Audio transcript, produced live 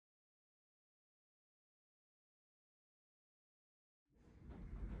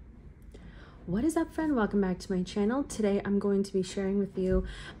What is up, friend? Welcome back to my channel. Today I'm going to be sharing with you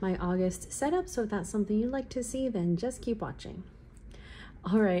my August setup, so if that's something you'd like to see, then just keep watching.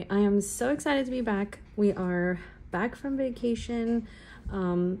 All right, I am so excited to be back. We are back from vacation.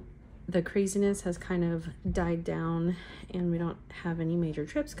 The craziness has kind of died down and we don't have any major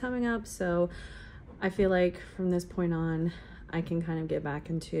trips coming up, so I feel like from this point on I can kind of get back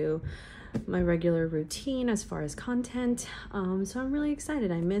into my regular routine as far as content. So I'm really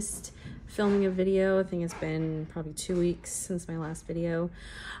excited. I missed filming a video. I think it's been probably 2 weeks since my last video.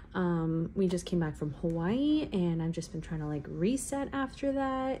 We just came back from Hawaii and I've just been trying to like reset after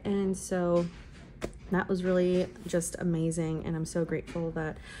that, and so that was really just amazing, and I'm so grateful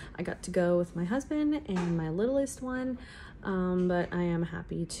that I got to go with my husband and my littlest one. But I am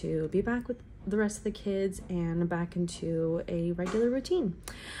happy to be back with the rest of the kids and back into a regular routine.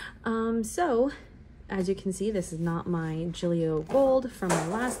 So as you can see, this is not my Gillio Gold from my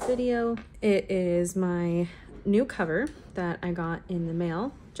last video. It is my new cover that I got in the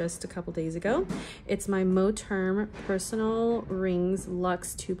mail just a couple days ago. It's my Moterm Personal Rings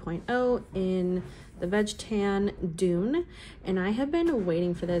Luxe 2.0 in the Veg Tan Dune, and I have been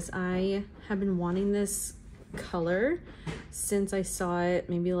waiting for this. I have been wanting this color since I saw it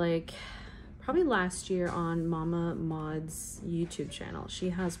maybe like probably last year on MamaMaud's YouTube channel. She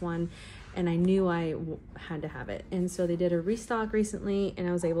has one and I knew I had to have it, and so they did a restock recently and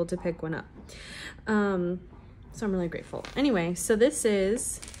I was able to pick one up. So I'm really grateful. Anyway, so this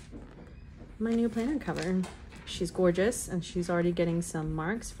is my new planner cover. She's gorgeous and she's already getting some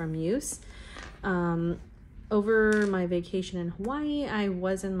marks from use. Over my vacation in Hawaii, I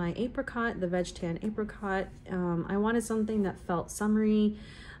was in my apricot, the Veg Tan apricot. I wanted something that felt summery,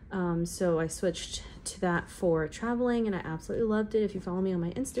 so I switched to that for traveling and I absolutely loved it. If you follow me on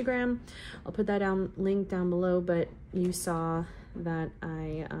my Instagram, I'll put that link down below, but you saw that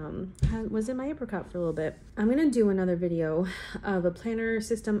I was in my apricot for a little bit. I'm gonna do another video of a planner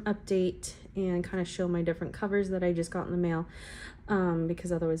system update and kind of show my different covers that I just got in the mail,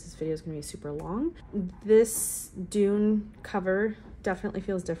 because otherwise this video is gonna be super long. This Dune cover definitely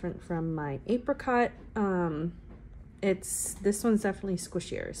feels different from my apricot. This one's definitely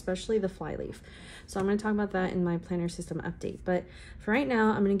squishier, especially the flyleaf. So I'm going to talk about that in my planner system update. But for right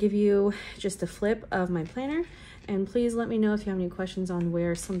now, I'm going to give you just a flip of my planner. And please let me know if you have any questions on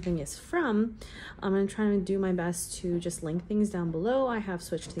where something is from. I'm going to try to do my best to just link things down below. I have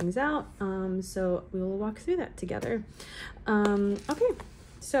switched things out, so we will walk through that together. Okay.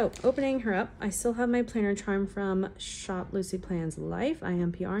 So opening her up, I still have my planner charm from Shop Lucy Plans Life. I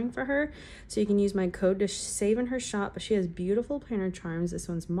am PRing for her, so you can use my code to save in her shop. But she has beautiful planner charms. This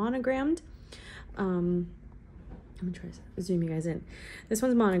one's monogrammed. I'm gonna try to zoom you guys in. This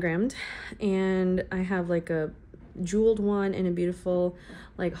one's monogrammed, and I have like a jeweled one and a beautiful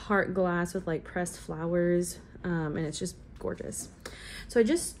like heart glass with like pressed flowers, and it's just gorgeous. So I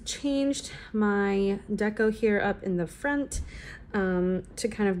just changed my deco here up in the front to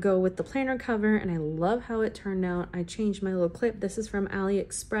kind of go with the planner cover, and I love how it turned out. I changed my little clip. This is from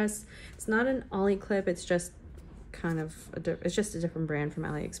AliExpress. It's not an Ollie clip, it's just kind of it's just a different brand from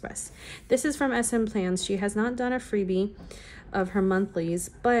AliExpress. This is from SM Plans. She has not done a freebie of her monthlies,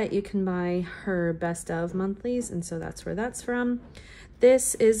 but you can buy her best of monthlies, and so that's where that's from.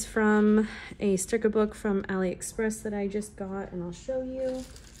 This is from a sticker book from AliExpress that I just got, and I'll show you.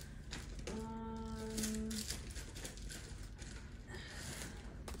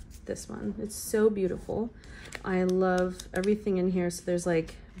 This one, it's so beautiful. I love everything in here. So there's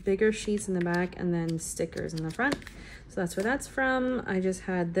like bigger sheets in the back and then stickers in the front. So that's where that's from. I just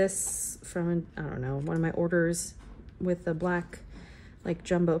had this from, I don't know, one of my orders with the black like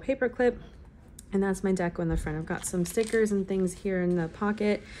jumbo paper clip. And that's my deco in the front. I've got some stickers and things here in the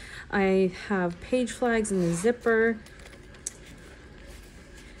pocket. I have page flags in the zipper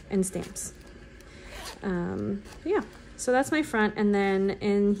and stamps. Yeah, so that's my front. And then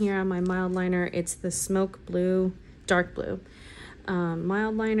in here on my mild liner, it's the smoke blue, dark blue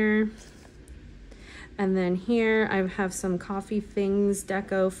mild liner. And then here I have some coffee things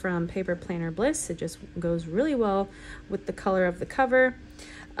deco from Paperplannerbliss. It just goes really well with the color of the cover.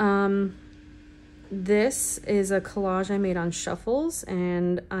 This is a collage I made on shuffles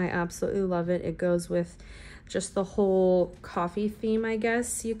and I absolutely love it. It goes with just the whole coffee theme, I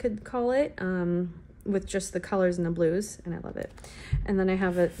guess you could call it, with just the colors and the blues, and I love it. And then I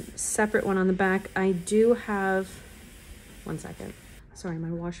have a separate one on the back. I do have, one second. Sorry, my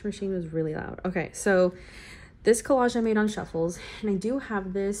washing machine was really loud. Okay, so This collage I made on Shuffles, and I do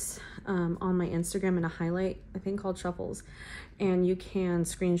have this on my Instagram in a highlight, I think called Shuffles, and you can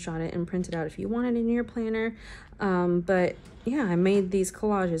screenshot it and print it out if you want it in your planner. But yeah, I made these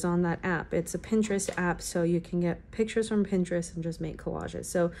collages on that app. It's a Pinterest app, so you can get pictures from Pinterest and just make collages.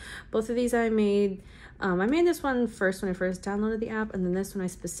 So both of these I made this one first when I first downloaded the app, and then this one I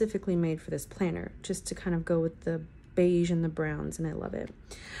specifically made for this planner, just to kind of go with the beige and the browns, and I love it.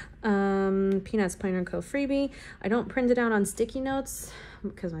 Peanuts Planner Co. freebie. I don't print it out on sticky notes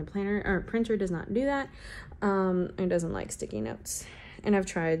because my printer does not do that. It doesn't like sticky notes, and I've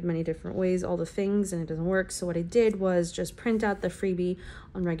tried many different ways, all the things, and it doesn't work. So what I did was just print out the freebie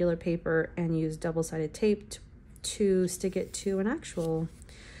on regular paper and use double-sided tape to stick it to an actual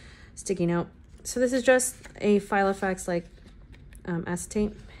sticky note. So this is just a Filofax like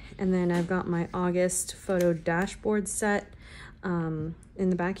acetate. And then I've got my August photo dashboard set in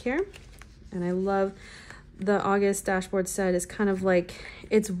the back here. And I love the August dashboard set. Is kind of like,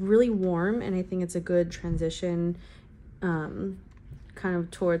 it's really warm, and I think it's a good transition kind of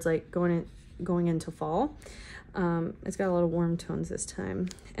towards like going into fall. It's got a lot of warm tones this time.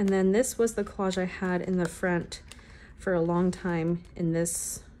 And then this was the collage I had in the front for a long time in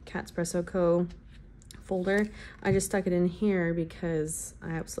this Catspresso Co. folder. I just stuck it in here because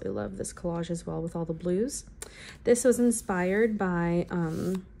I absolutely love this collage as well with all the blues. This was inspired by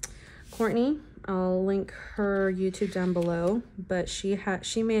Courtney. I'll link her YouTube down below, but she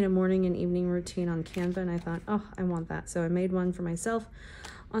made a morning and evening routine on Canva, and I thought, oh, I want that. So I made one for myself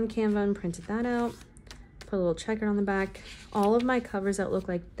on Canva and printed that out. Put a little checker on the back. All of my covers that look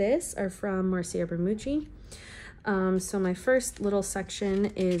like this are from Marsia Bramucci. So my first little section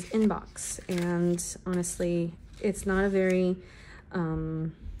is inbox, and honestly, it's not a very,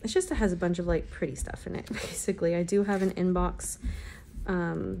 it's just, it has a bunch of like pretty stuff in it, basically. I do have an inbox,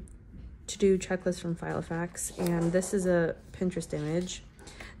 to-do checklist from Filofax, and this is a Pinterest image.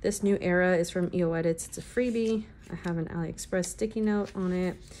 This new era is from EO Edits. It's a freebie. I have an AliExpress sticky note on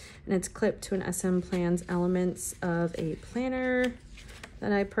it, and it's clipped to an SM Plans elements of a planner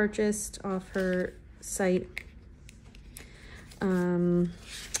that I purchased off her site.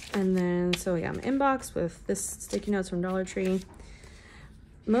 And then, so yeah, my inbox with this sticky notes from Dollar Tree.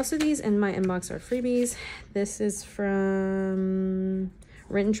 Most of these in my inbox are freebies. This is from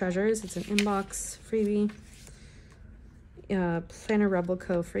Written Treasures. It's an inbox freebie. Planner Rebel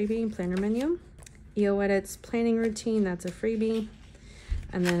Co. freebie, planner menu. EO Edits planning routine, that's a freebie.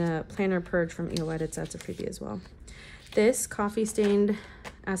 And then a planner purge from EO Edits, that's a freebie as well. This coffee stained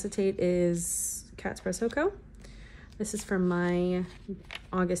acetate is Catspresso Co. This is from my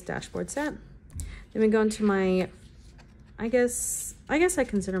August dashboard set. Then we go into my, I guess I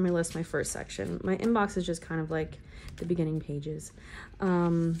consider my list my first section. My inbox is just kind of like the beginning pages.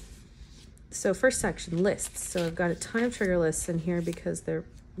 So first section, lists. So I've got a ton of trigger lists in here because they're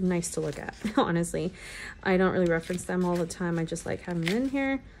nice to look at, honestly. I don't really reference them all the time. I just like having them in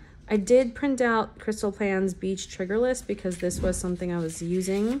here. I did print out Crystal Plan's beach trigger list because this was something I was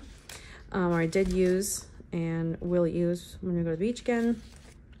using, or I did use and will use when we go to the beach again.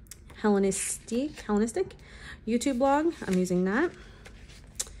 IGHelenistique YouTube blog, I'm using that.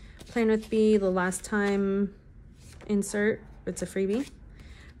 Plan with Bee, the last time insert, it's a freebie.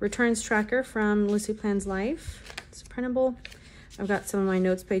 Returns tracker from Lucy Plans Life, it's printable. I've got some of my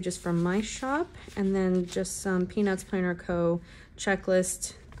notes pages from my shop, and then just some Peanuts Planner Co.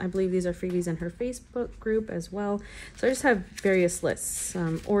 checklist. I believe these are freebies in her Facebook group as well. So I just have various lists,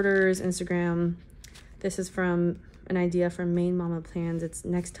 orders, Instagram. This is from an idea from Maine Mama Plans. It's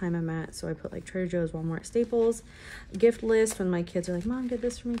next time I'm at, so I put like Trader Joe's, Walmart, Staples. Gift list when my kids are like, Mom, get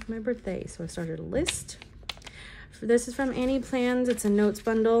this for me for my birthday. So I started a list. This is from Annie Plans. It's a notes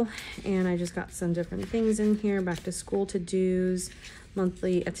bundle, and I just got some different things in here. Back to school to-dos,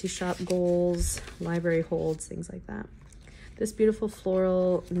 monthly Etsy shop goals, library holds, things like that. This beautiful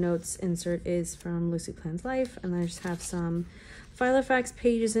floral notes insert is from Lucy Plans Life, and I just have some Filofax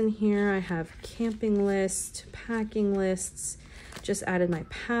pages in here. I have camping list, packing lists, just added my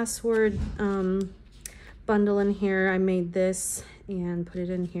password bundle in here. I made this and put it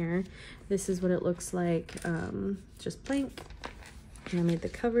in here. This is what it looks like, just blank. And I made the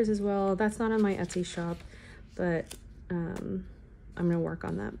covers as well. That's not on my Etsy shop, but I'm gonna work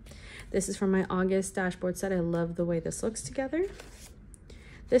on that. This is from my August dashboard set. I love the way this looks together.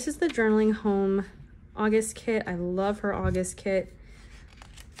 This is the Journaling Home August kit. I love her August kit.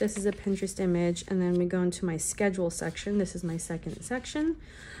 This is a Pinterest image, and then we go into my schedule section. This is my second section.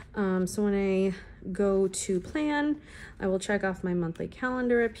 So when I go to plan, I will check off my monthly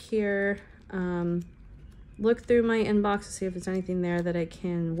calendar up here. look through my inbox to see if there's anything there that I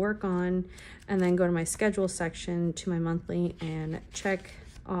can work on, and then go to my schedule section to my monthly and check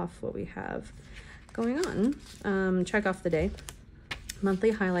off what we have going on. Check off the day.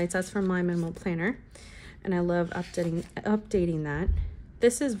 Monthly highlights, that's from my minimal planner, and I love updating that.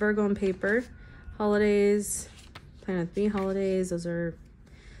 This is Virgo and paper. Holidays, Plan with B holidays, those are,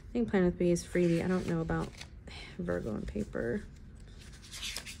 I think Plan with B is freebie. I don't know about Virgo and paper.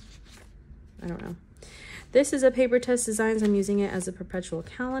 I don't know. This is a Paper Test Designs. I'm using it as a perpetual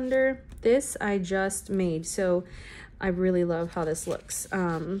calendar. This I just made, so I really love how this looks.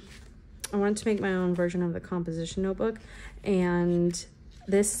 I wanted to make my own version of the composition notebook, and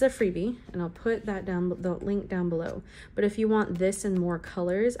this is a freebie, and I'll put that the link down below. But if you want this in more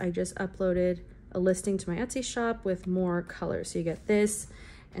colors, I just uploaded a listing to my Etsy shop with more colors. So you get this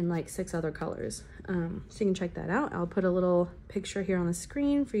and like 6 other colors. So you can check that out. I'll put a little picture here on the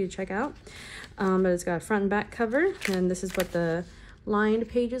screen for you to check out. But it's got a front and back cover, and this is what the lined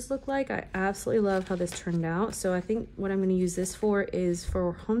pages look like. I absolutely love how this turned out. So I think what I'm going to use this for is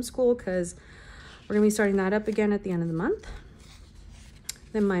for homeschool, because we're going to be starting that up again at the end of the month.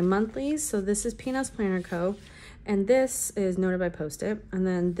 Then my monthlies. So this is Peanuts Planner Co. And this is Noted by Post-it. And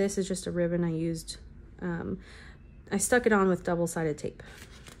then this is just a ribbon I used. I stuck it on with double-sided tape.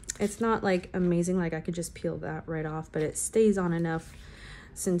 It's not like amazing, like I could just peel that right off, but it stays on enough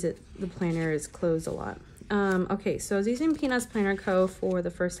since the planner is closed a lot. Okay, so I was using Peanuts Planner Co. for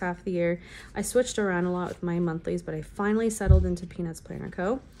the first half of the year. I switched around a lot with my monthlies, but I finally settled into Peanuts Planner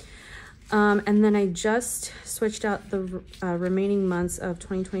Co. And then I just switched out the remaining months of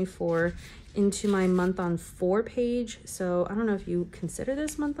 2024 into my month on 4 page. So I don't know if you consider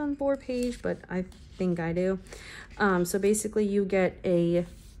this month on 4 page, but I think I do. So basically you get a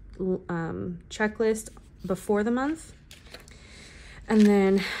checklist before the month, and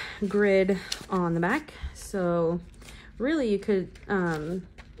then grid on the back. So really you could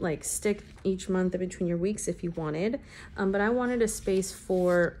like stick each month in between your weeks if you wanted, but I wanted a space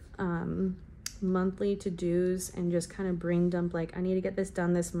for monthly to-dos and just kind of brain dump, like I need to get this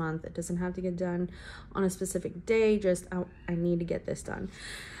done this month. It doesn't have to get done on a specific day, just I need to get this done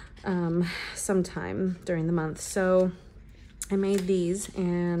sometime during the month. So I made these,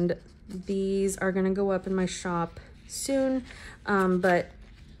 and these are gonna go up in my shop soon, but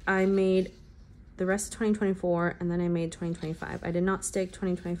I made the rest of 2024 and then I made 2025. I did not stick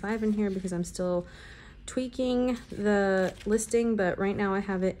 2025 in here because I'm still tweaking the listing, but right now I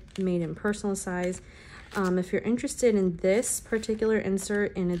have it made in personal size. If you're interested in this particular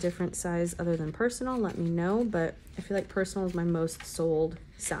insert in a different size other than personal, let me know, but I feel like personal is my most sold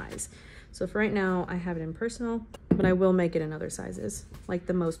size. So for right now, I have it in personal, but I will make it in other sizes, like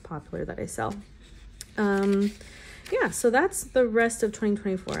the most popular that I sell. Yeah, so that's the rest of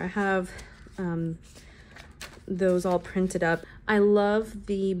 2024. I have those all printed up. I love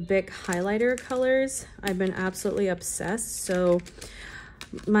the Bic highlighter colors. I've been absolutely obsessed. So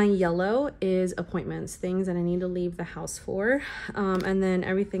my yellow is appointments, things that I need to leave the house for. And then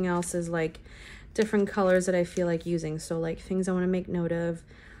everything else is like different colors that I feel like using. So like things I want to make note of,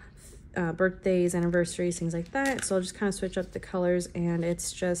 birthdays, anniversaries, things like that. So I'll just kind of switch up the colors, and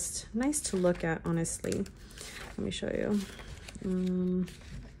it's just nice to look at, honestly. Let me show you.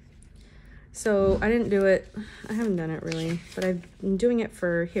 So I didn't do it, I haven't done it really, but I'm doing it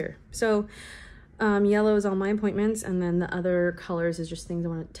for here. So yellow is all my appointments, and then the other colors is just things I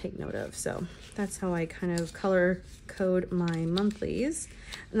want to take note of. So that's how I kind of color code my monthlies.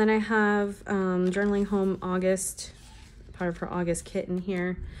 And then I have Journaling Home August, part of her August kit in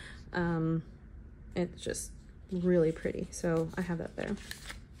here. It's just really pretty, so I have that there.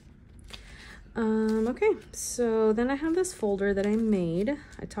 Okay, so then I have this folder that I made.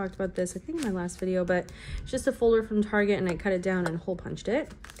 I talked about this, I think, in my last video, but it's just a folder from Target, and I cut it down and hole punched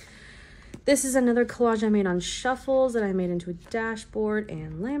it. This is another collage I made on shuffles that I made into a dashboard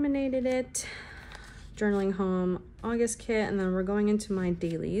and laminated it. Journaling Home August kit, and then we're going into my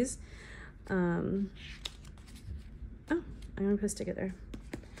dailies. Oh, I'm gonna put a sticker there.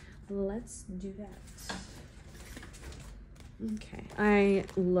 Let's do that. Okay, I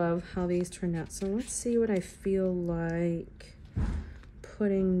love how these turned out. So let's see what I feel like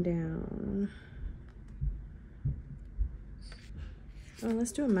putting down. Oh,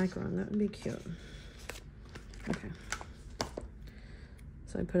 let's do a macaron. That would be cute. Okay.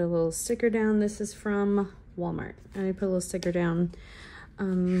 So I put a little sticker down. This is from Walmart. And I put a little sticker down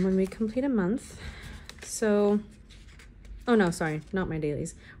when we complete a month. So, oh no, sorry, not my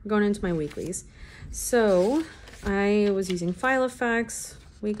dailies. We're going into my weeklies. So I was using file effects,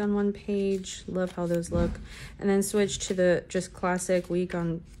 week on 1 page, love how those look, and then switched to the just classic week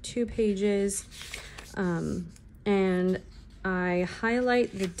on 2 pages. And I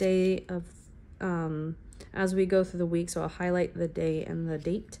highlight the day of, as we go through the week, so I'll highlight the day and the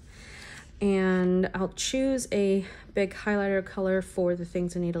date. And I'll choose a big highlighter color for the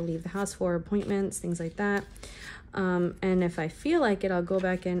things I need to leave the house for, appointments, things like that. And if I feel like it, I'll go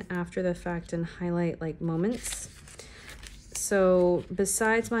back in after the fact and highlight like moments. So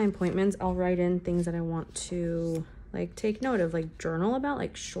besides my appointments, I'll write in things that I want to like take note of, like journal about,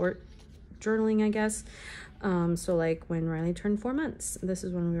 like short journaling, I guess. So like when Riley turned 4 months, this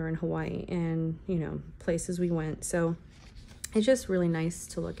is when we were in Hawaii, and you know, places we went. So it's just really nice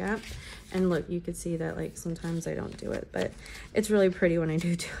to look at. And look, you could see that like sometimes I don't do it, but it's really pretty when I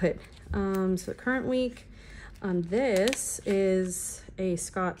do it. So current week, this is a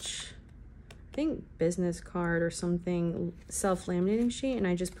Scotch, I think business card or something, self-laminating sheet, and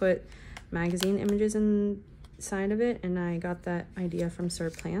I just put magazine images inside of it, and I got that idea from Sir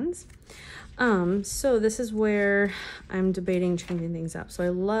Plans. So this is where I'm debating changing things up. So I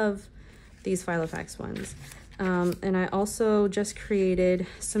love these Filofax ones. And I also just created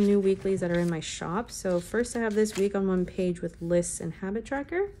some new weeklies that are in my shop. So first I have this week on one page with lists and habit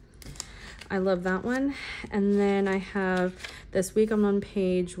tracker. I love that one. And then I have this week on one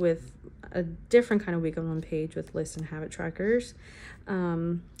page with a different kind of week on one page with lists and habit trackers.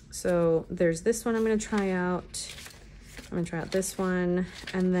 So there's this one I'm going to try out. I'm going to try out this one.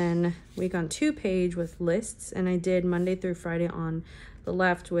 And then week on 2 page with lists. And I did Monday through Friday on the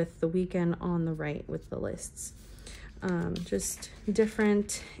left with the weekend on the right with the lists. Just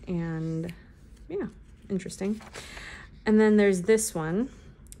different and yeah, interesting. And then there's this one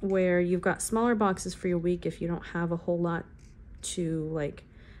where you've got smaller boxes for your week if you don't have a whole lot to like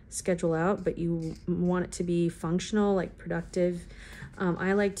schedule out, but you want it to be functional, like productive.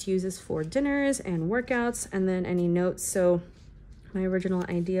 I like to use this for dinners and workouts, and then any notes. So my original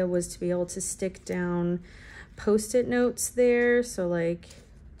idea was to be able to stick down post-it notes there. So like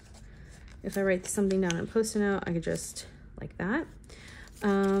if I write something down on a post-it note, I could just like that.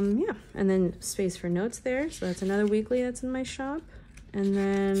 Yeah, and then space for notes there. So that's another weekly that's in my shop. And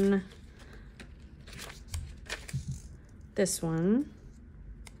then this one,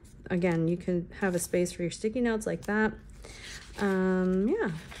 again, you can have a space for your sticky notes like that. Yeah,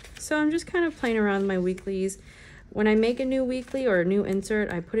 so I'm just kind of playing around with my weeklies. When I make a new weekly or a new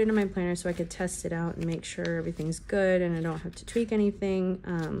insert, I put it in my planner so I could test it out and make sure everything's good and I don't have to tweak anything.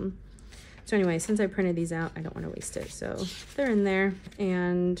 So anyway, since I printed these out, I don't want to waste it. So they're in there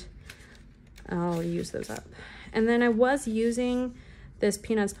and I'll use those up. And then I was using this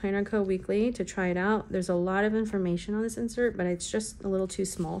Peanuts Planner Co. weekly to try it out. There's a lot of information on this insert, but it's just a little too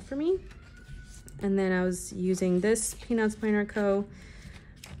small for me. And then I was using this Peanuts Planner Co.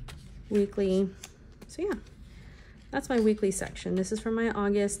 weekly. So yeah, that's my weekly section. This is from my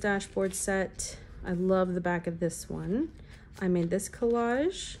August dashboard set. I love the back of this one. I made this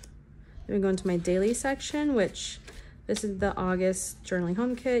collage. Then we go into my daily section, which this is the August journaling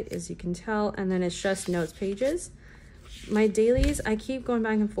home kit, as you can tell, and then it's just notes pages. My dailies, I keep going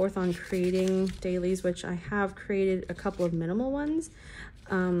back and forth on creating dailies, which I have created a couple of minimal ones,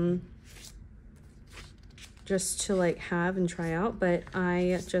 just to like have and try out, but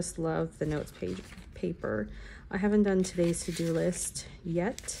I just love the notes page paper. I haven't done today's to-do list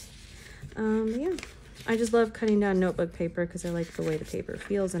yet. Yeah, I just love cutting down notebook paper because I like the way the paper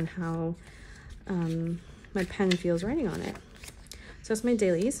feels and how my pen feels writing on it. So that's my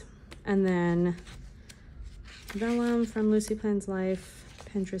dailies. And then vellum from Lucy Plans Life,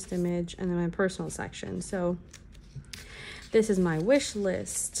 Pinterest image, and then my personal section. So this is my wish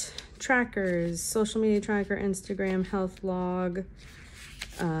list, trackers, social media tracker, Instagram, health log,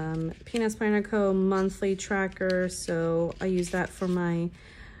 Peanuts Planner Co. monthly tracker. So I use that for my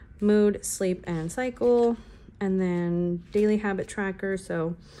mood, sleep, and cycle. And then daily habit tracker.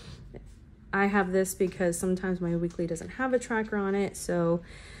 So I have this because sometimes my weekly doesn't have a tracker on it. So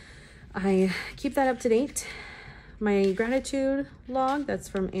I keep that up to date. My gratitude log, that's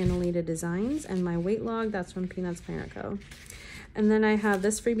from Annalita Designs, and my weight log, that's from Peanuts Planner Co. And then I have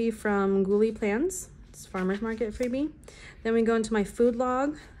this freebie from Ghoulie Plans. It's farmer's market freebie. Then we go into my food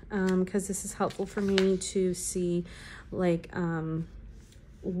log, because this is helpful for me to see like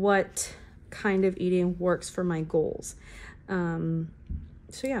what kind of eating works for my goals. So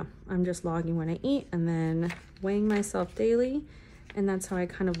yeah, I'm just logging when I eat and then weighing myself daily. And that's how I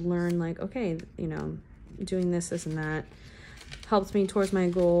kind of learn like, okay, you know, doing this and that helps me towards my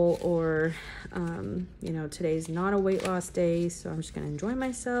goal, or you know, today's not a weight loss day, so I'm just gonna enjoy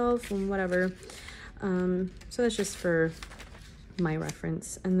myself and whatever. So that's just for my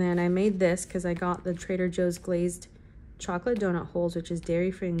reference. And then I made this because I got the Trader Joe's glazed chocolate donut holes, which is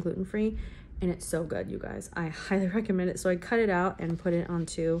dairy-free and gluten-free, and it's so good, you guys. I highly recommend it. So I cut it out and put it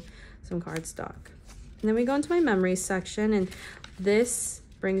onto some cardstock. And then we go into my memories section, and this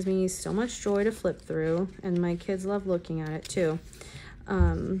brings me so much joy to flip through, and my kids love looking at it too.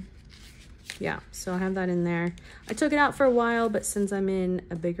 Yeah, so I have that in there. I took it out for a while, but since I'm in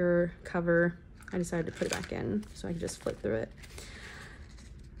a bigger cover, I decided to put it back in so I could just flip through it.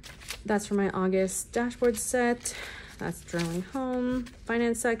 That's for my August dashboard set. That's journaling home.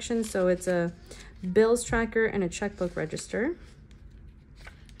 Finance section, so it's a bills tracker and a checkbook register.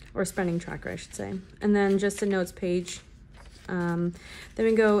 Or spending tracker, I should say. And then just a notes page. Then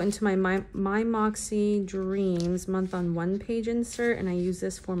we go into my Moxie Dreams month-on-one page insert, and I use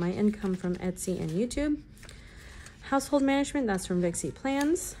this for my income from Etsy and YouTube. Household management, that's from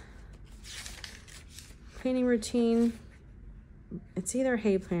Vixxieplans. Cleaning routine, it's either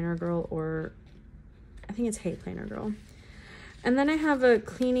Hey Planner Girl or I think it's Hey Planner Girl. And then I have a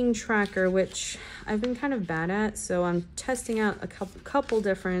cleaning tracker, which I've been kind of bad at, so I'm testing out a couple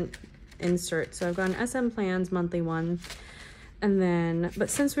different inserts. So I've got an SM Plans monthly one, and then, but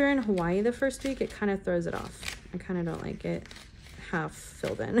since we were in Hawaii the first week, it kind of throws it off. I kind of don't like it half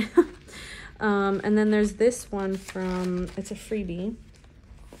filled in. And then there's this one from, it's a freebie.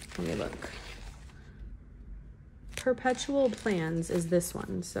 Let me look. Perpetualplans is this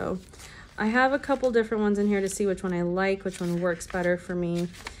one. So I have a couple different ones in here to see which one I like, which one works better for me.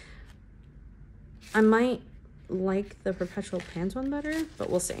 I might like the Perpetualplans one better,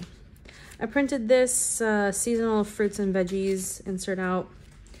 but we'll see. I printed this seasonal fruits and veggies insert out.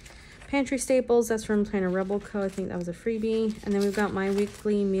 Pantry staples, that's from Planner Rebel Co. I think that was a freebie. And then we've got my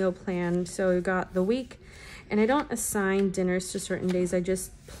weekly meal plan. So we've got the week, and I don't assign dinners to certain days. I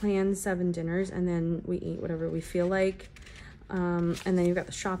just plan 7 dinners, and then we eat whatever we feel like. And then you've got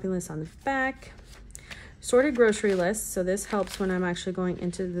the shopping list on the back. Sorted grocery list, so this helps when I'm actually going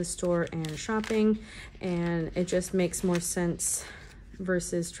into the store and shopping, and it just makes more sense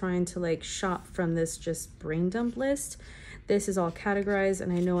versus trying to like shop from this just brain dump list. This is all categorized,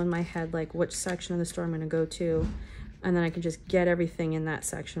 and I know in my head like which section of the store I'm going to go to, and then I can just get everything in that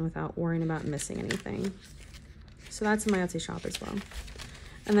section without worrying about missing anything. So that's in my Etsy shop as well.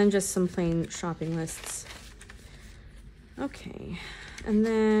 And then just some plain shopping lists. Okay, and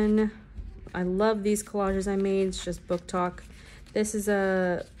then I love these collages I made. It's just book talk. This is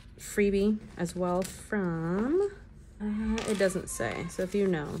a freebie as well from, it doesn't say. So if you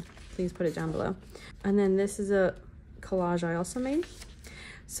know, please put it down below. And then this is a collage I also made.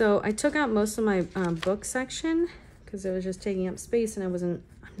 So I took out most of my book section because it was just taking up space, and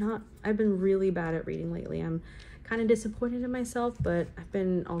I've been really bad at reading lately. I'm kind of disappointed in myself, but I've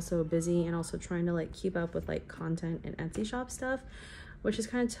been also busy and also trying to like keep up with like content and Etsy shop stuff, which is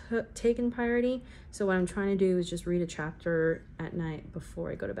kind of taken priority. So what I'm trying to do is just read a chapter at night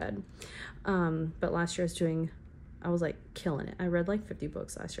before I go to bed. But last year I was like killing it. I read like 50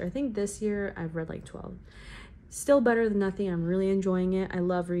 books last year. I think this year I've read like 12. Still better than nothing. I'm really enjoying it. I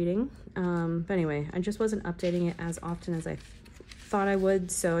love reading. But anyway, I just wasn't updating it as often as I thought I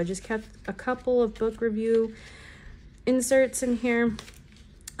would. So I just kept a couple of book review inserts in here.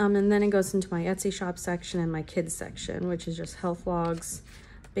 And then it goes into my Etsy shop section and my kids section, which is just health logs,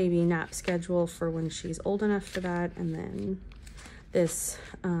 baby nap schedule for when she's old enough for that. And then this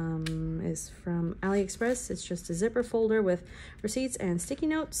is from AliExpress. It's just a zipper folder with receipts and sticky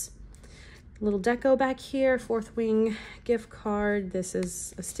notes. Little deco back here, Fourth Wing gift card. This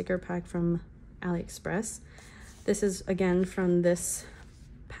is a sticker pack from AliExpress. This is again from this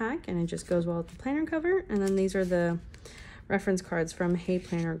pack, and it just goes well with the planner cover. And then these are the reference cards from Hey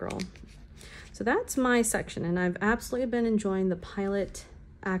Planner Girl. So that's my section, and I've absolutely been enjoying the Pilot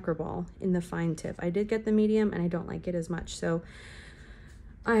Acroball in the fine tip. I did get the medium, and I don't like it as much, so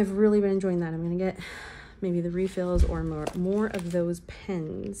I've really been enjoying that. I'm gonna get maybe the refills or more of those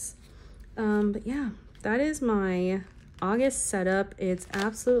pens. But yeah, that is my August setup. It's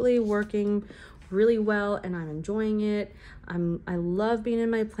absolutely working really well, and I'm enjoying it. I love being in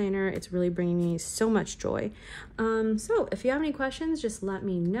my planner. It's really bringing me so much joy. So if you have any questions, just let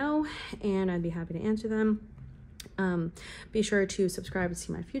me know, and I'd be happy to answer them. Be sure to subscribe to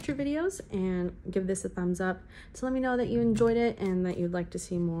see my future videos, and give this a thumbs up to let me know that you enjoyed it and that you'd like to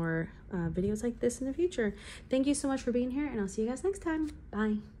see more videos like this in the future. Thank you so much for being here, and I'll see you guys next time.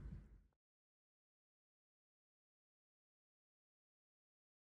 Bye.